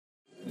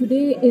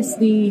Today is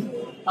the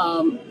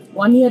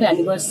 1-year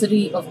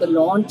anniversary of the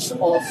launch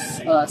of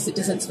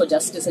Citizens for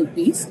Justice and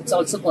Peace. It's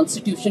also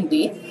Constitution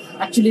Day.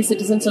 Actually,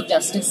 Citizens of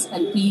Justice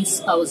and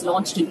Peace was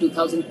launched in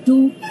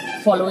 2002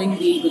 following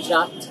the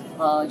Gujarat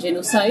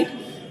genocide.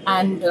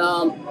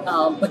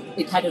 But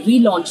it had a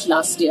relaunch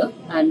last year,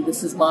 and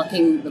this is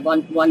marking the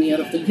one year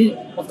of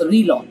the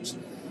relaunch.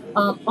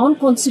 On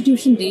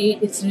Constitution Day,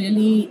 it's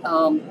really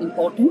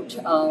important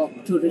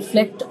to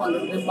reflect on the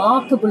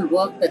remarkable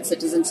work that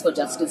Citizens for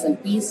Justice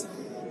and Peace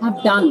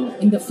have done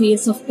in the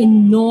face of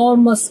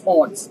enormous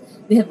odds.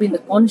 They have been the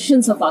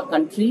conscience of our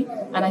country,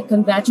 and I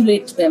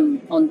congratulate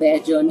them on their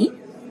journey.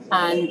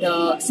 And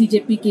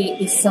CJP के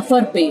इस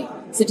सफर पे,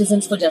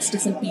 Citizens for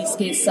Justice and Peace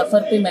के इस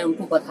सफर पे मैं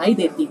उनको बधाई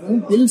देती हूँ,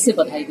 दिल से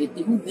बधाई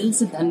देती हूँ, दिल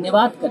से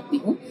धन्यवाद करती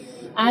हूँ.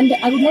 And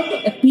I would like to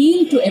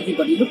appeal to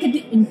everybody, look at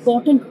the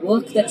important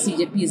work that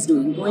CJP is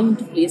doing, going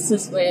into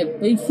places where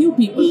very few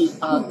people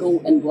go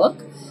and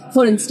work.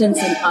 For instance,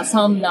 in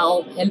Assam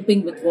now,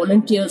 helping with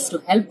volunteers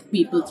to help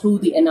people through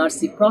the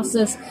NRC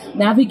process,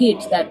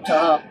 navigate that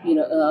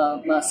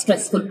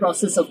stressful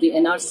process of the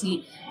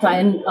NRC, try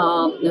and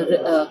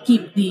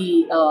keep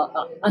the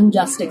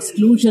unjust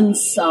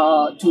exclusions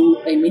to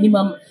a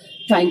minimum,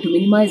 trying to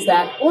minimize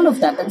that. All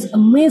of that, that's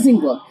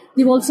amazing work.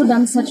 They've also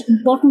done such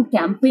important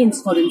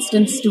campaigns, for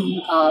instance,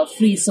 to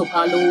free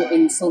Sohalo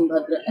in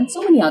Sonbhadra and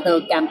so many other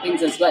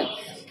campaigns as well.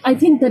 I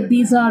think that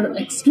these are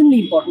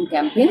extremely important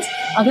campaigns.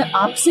 अगर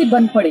आपसे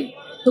बन पड़े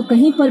तो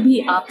कहीं पर भी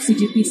आप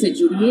CJP से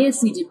जुड़िए,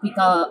 CJP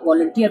का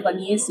वॉलंटियर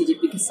बनिए,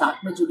 CJP के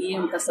साथ में जुड़िए,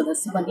 उनका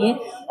सदस्य बनिए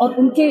और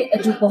उनके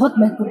जो बहुत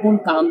महत्वपूर्ण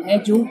काम है,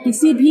 जो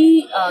किसी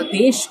भी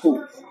देश को,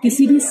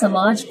 किसी भी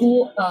समाज को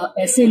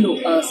ऐसे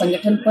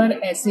संगठन पर,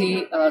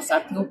 ऐसे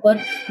साथियों पर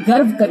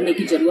गर्व करने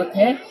की जरूरत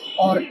है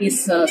और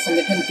इस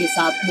संगठन के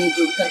साथ में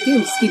जुड़ करके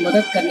उसकी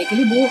मदद करने के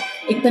लिए वो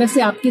एक तरह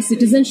से आपकी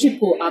सिटीजनशिप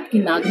को, आपकी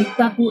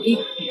नागरिकता को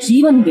एक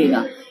जीवन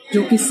देगा,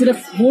 जो कि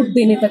सिर्फ वोट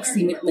देने तक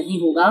सीमित नहीं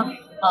होगा,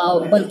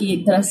 बल्कि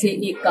एक तरह से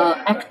एक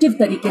एक्टिव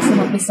तरीके से हम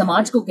अपने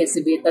समाज को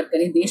कैसे बेहतर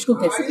करें, देश को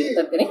कैसे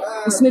बेहतर करें,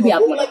 उसमें भी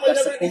आप मदद कर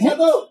सकते हैं.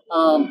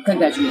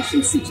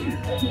 Congratulation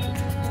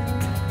CJP.